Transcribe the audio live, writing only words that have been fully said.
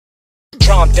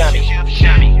Calm dummy. Hey,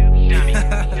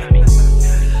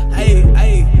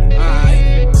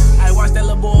 watch that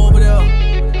little boy over there.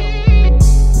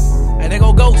 Hey, there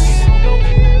go Ghost.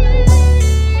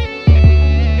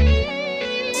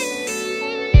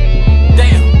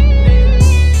 Damn.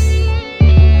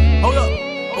 Hold up.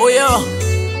 Oh yeah.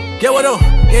 Get what up?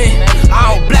 Yeah.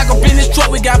 All black up in this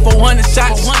truck, we got 400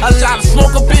 shots. A lot of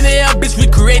smoke up in the air, bitch, we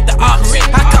create the ops.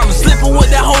 I caught him slipping with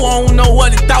that hoe, I don't know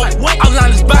what he thought. I was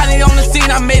on his body on the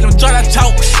scene, I made him draw that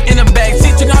chalk. In the back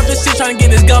seat, took off this shit, trying to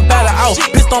get his gunpowder out.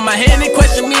 Pissed on my hand, they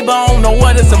question me, but I don't know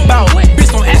what it's about. Bitch,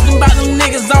 don't ask me about them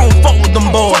niggas, I don't fuck with them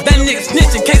boys. That nigga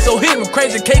snitching, K so hit him,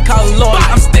 crazy K call a lawyer.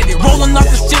 I'm steady rolling off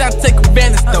the shit, I take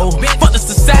advantage though. Fuck the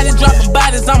society, dropping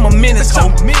bodies, I'm a menace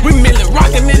hoe. We merely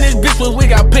rockin' in this bitch, we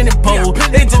got plenty pole.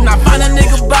 They just not find a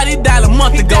nigga body, died a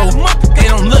month ago. They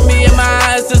don't look me in my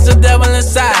eyes, it's the devil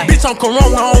inside. Bitch, I'm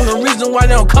corona, on the reason why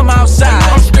they don't come outside.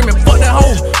 I'm screaming, fuck that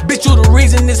hoe, bitch, you the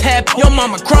reason this happened. Your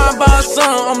mama crying by her son,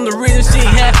 I'm the reason she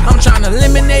happy. I'm trying to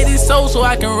eliminate these souls so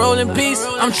I can roll in peace.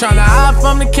 I'm trying to hide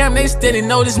from the camp, they steady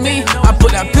notice me. I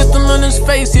put that pistol on his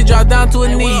face, he dropped down to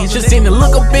his knees. Just seen the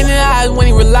look up in his eyes when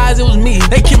he realized it was me.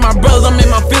 They kill my brothers, I'm in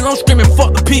my feelings, I'm screaming,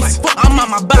 fuck the peace. I'm on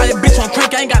my body, bitch, on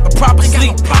crank, I ain't got the proper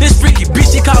sleep. This freaky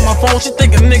bitch, she called my phone, she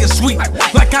think a nigga sweet.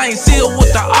 Like I ain't sealed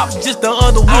with the ops, just the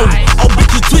other one. Oh,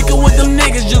 bitch, you tweaking with them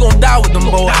niggas, you gon' die with them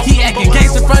boys. He acting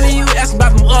gangsta in front of you, ask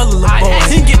about them other little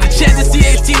boys. He get the chance to see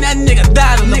 18, that nigga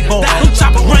died in the boy. Them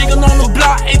choppers ringing on the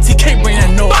block, ATK bring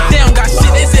that noise. They don't got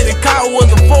shit, they said the car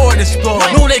was a Ford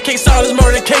Explorer. No, they can't solve this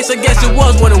murder case, I guess it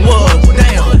was what it was.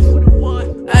 Damn.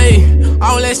 Hey,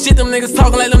 all that shit, them niggas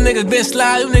talking like them niggas been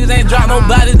slide. Them niggas ain't drop no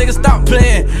bodies, niggas stop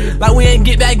playing. Like we ain't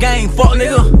get that game, fuck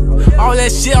nigga. All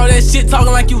that shit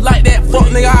talking like you like that, fuck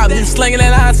nigga. I been slinging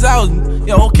that 9,000.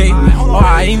 Yo, okay,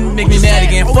 alright, he make me mad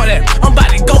again, fuck that. I'm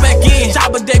about to go back in.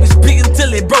 Chopper Davis speaking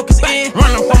till it broke his end.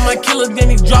 Running from my killers, then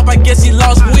he drop, I guess he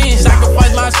lost wind.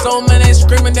 Sacrifice my soul, man, they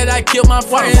screaming that I killed my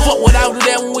friend. Fuck what I do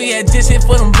that when we had this hit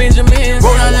for them Benjamins.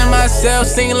 Wrote down in myself,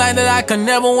 singing like that I could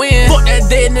never win. Fuck that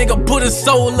dead nigga, put his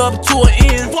soul up to an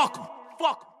end. Fuck him,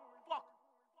 fuck him.